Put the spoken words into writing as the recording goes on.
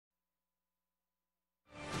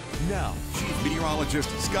Now, Chief Meteorologist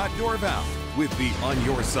Scott Dorval with the On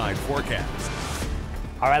Your Side forecast.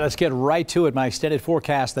 All right, let's get right to it. My extended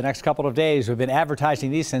forecast the next couple of days. We've been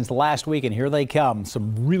advertising these since last week, and here they come.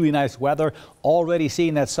 Some really nice weather. Already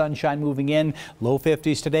seeing that sunshine moving in. Low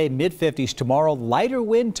 50s today, mid 50s tomorrow. Lighter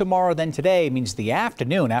wind tomorrow than today means the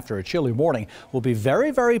afternoon after a chilly morning will be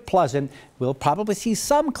very, very pleasant. We'll probably see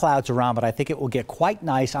some clouds around, but I think it will get quite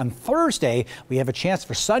nice. On Thursday, we have a chance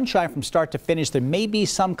for sunshine from start to finish. There may be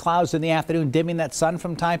some clouds in the afternoon, dimming that sun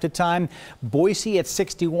from time to time. Boise at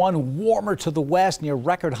 61, warmer to the west near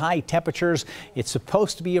record high temperatures. It's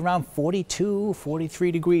supposed to be around 42,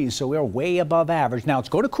 43 degrees, so we're way above average. Now, it's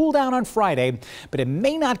going to cool down on Friday, but it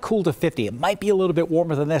may not cool to 50. It might be a little bit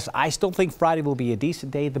warmer than this. I still think Friday will be a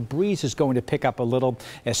decent day. The breeze is going to pick up a little,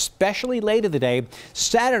 especially late in the day.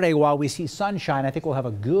 Saturday, while we see sunshine, I think we'll have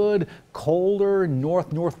a good, colder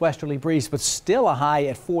northwesterly breeze, but still a high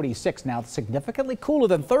at 46. Now, significantly cooler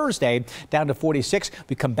than Thursday, down to 46.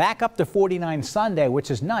 We come back up to 49 Sunday,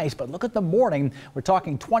 which is nice, but look at the morning. We're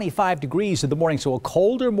talking 25 degrees in the morning, so a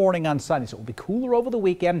colder morning on Sunday. So it will be cooler over the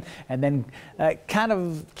weekend, and then kind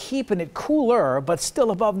of keeping it cooler, but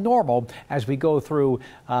still above normal as we go through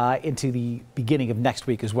into the beginning of next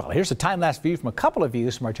week as well. Here's a time-lapse view from a couple of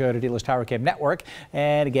views from our Toyota Dealers Tower Cam network.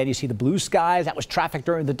 And again, you see the blue skies. That was traffic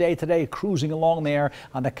during the day today, cruising along there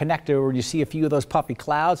on the connector, where you see a few of those puffy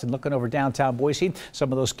clouds. And looking over downtown Boise,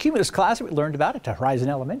 some of those cumulus clouds that we learned about at Horizon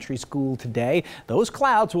Elementary School today. Those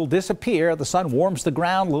clouds will disappear. The sun warms the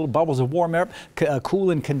ground. Little bubbles of warm air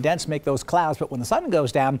cool and condense, make those clouds. But when the sun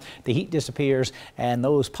goes down, the heat disappears, and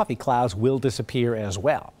those puffy clouds will disappear as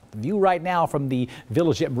well. The view right now from the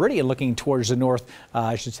village at Meridian, looking towards the north,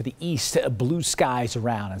 I should say the east, blue skies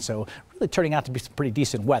around, and so really turning out to be some pretty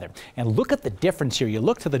decent weather. And look at the difference here. You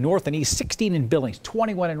look to the north and east, 16 in Billings,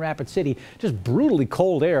 21 in Rapid City, just brutally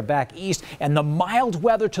cold air back east, and the mild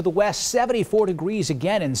weather to the west, 74 degrees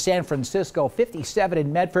again in San Francisco, 57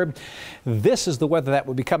 in Medford. This is the weather that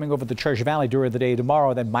will be coming over the Treasure Valley during the day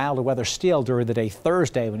tomorrow, then milder weather still during the day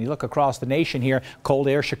Thursday. When you look across the nation here, cold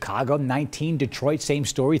air, Chicago, 19, Detroit, same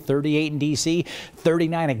story, 38 in D.C.,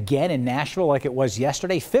 39 again in Nashville like it was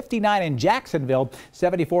yesterday, 59 in Jacksonville,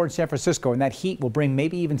 74 in San Francisco, and that heat will bring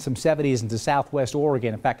maybe even some 70s into southwest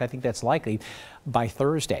Oregon. In fact, I think that's likely by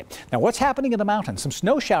Thursday. Now, what's happening in the mountains? Some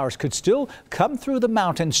snow showers could still come through the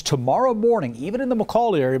mountains tomorrow morning, even in the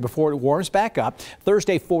McCall area before it warms back up.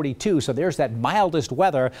 Thursday, 42, so there's that mildest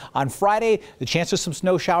weather. On Friday, the chance of some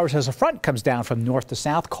snow showers as a front comes down from north to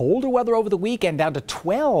south. Colder weather over the weekend, down to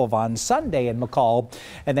 12 on Sunday in McCall,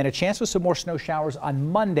 and then a chance of some more snow showers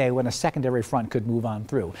on Monday when a secondary front could move on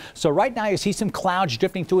through. So right now you see some clouds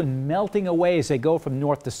drifting through and melting away as they go from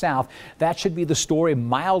north to south. That should be the story.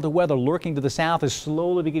 Milder weather lurking to the south is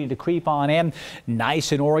slowly beginning to creep on in.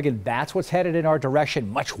 Nice in Oregon. That's what's headed in our direction.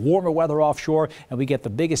 Much warmer weather offshore, and we get the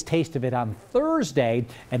biggest taste of it on Thursday,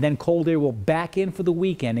 and then cold air will back in for the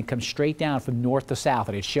weekend and come straight down from north to south,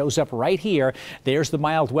 and it shows up right here. There's the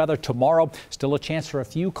mild weather tomorrow. Still a chance for a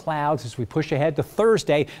few clouds as we push ahead to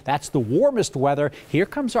Thursday. That's the warmest weather. Here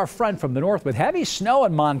comes our front from the north with heavy snow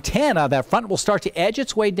in Montana. That front will start to edge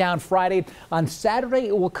its way down Friday. On Saturday,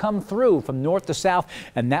 it will come through from north to south,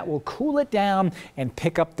 and that will cool it down and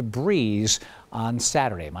pick up the breeze on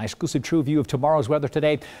Saturday. My exclusive true view of tomorrow's weather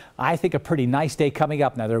today. I think a pretty nice day coming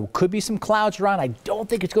up. Now, there could be some clouds around. I don't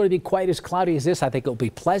think it's going to be quite as cloudy as this. I think it'll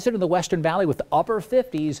be pleasant in the Western Valley with upper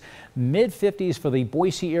 50s, mid 50s for the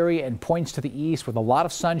Boise area and points to the east with a lot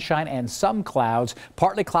of sunshine and some clouds.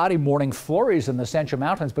 Partly cloudy morning flurries in the Central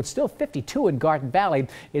Mountains, but still 52 in Garden Valley.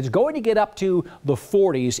 It's going to get up to the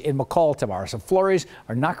 40s in McCall tomorrow. So flurries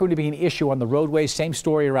are not going to be an issue on the roadways. Same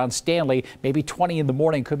story around Stanley. Maybe 20 in the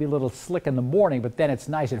morning. Could be a little slick in the morning, but then it's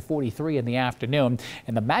nice at 43 in the afternoon.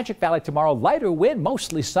 In the Magic Valley tomorrow, lighter wind,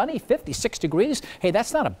 mostly sunny, 56 degrees. Hey,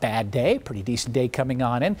 that's not a bad day. Pretty decent day coming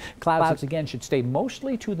on in. Clouds again should stay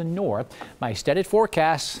mostly to the north. My extended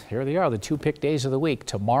forecasts, here they are, the two pick days of the week,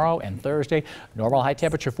 tomorrow and Thursday. Normal high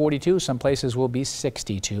temperature 42. Some places will be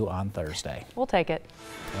 62 on Thursday. We'll take it.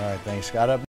 All right, thanks, Scott. Up